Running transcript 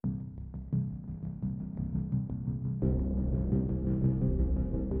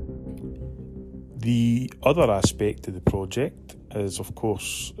The other aspect of the project is, of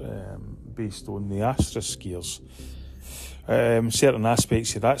course, based on the Asterisk gears. Certain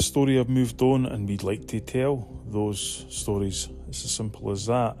aspects of that story have moved on, and we'd like to tell those stories. It's as simple as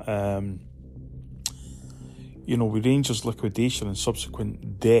that. With Ranger's liquidation and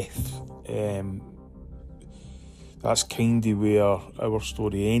subsequent death, that's kind of where our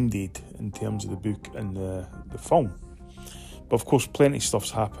story ended in terms of the book and the film. But of course, plenty of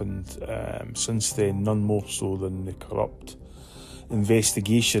stuff's happened since then, none more so than the corrupt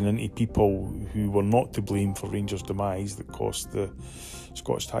investigation into people who were not to blame for Ranger's demise that cost the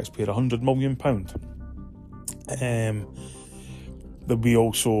Scottish taxpayer £100 million. That we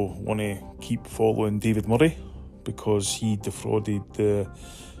also want to keep following David Murray, because he defrauded the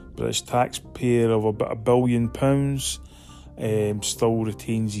British taxpayer of about £1 billion, still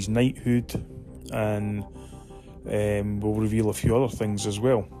retains his knighthood, and we'll reveal a few other things as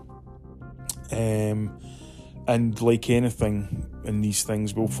well. And like anything in these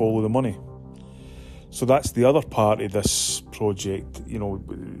things, we'll follow the money. So that's the other part of this project,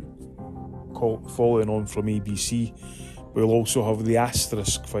 following on from ABC. We'll also have the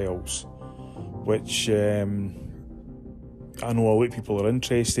Asterisk Files, which I know a lot of people are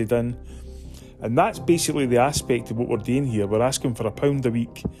interested in. And that's basically the aspect of what we're doing here. We're asking for £1 a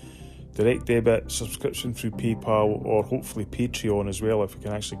week, direct debit, subscription through PayPal, or hopefully Patreon as well, if we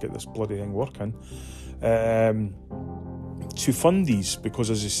can actually get this bloody thing working, to fund these. Because,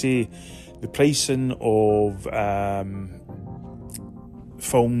 as I say, the pricing of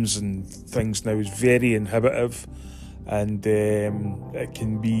films and things now is very inhibitive, and it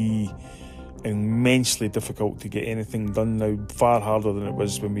can be immensely difficult to get anything done now, far harder than it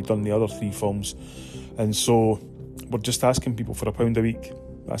was when we done the other 3 films. And so we're just asking people for £1 a week.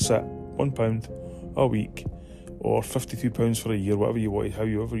 That's it, £1 a week, or £52 for a year, whatever you want,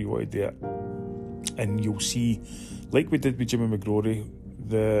 however you want to do it. And you'll see, like we did with Jimmy McGrory,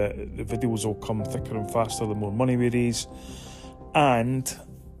 the videos will come thicker and faster the more money we raise, and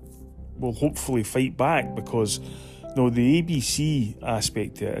we'll hopefully fight back, because the ABC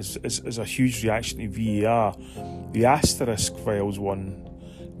aspect to it is a huge reaction to VAR. The Asterisk Files one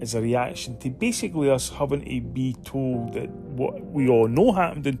is a reaction to basically us having to be told that what we all know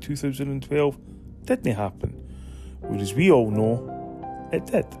happened in 2012 didn't happen, whereas we all know it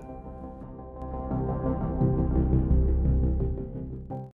did.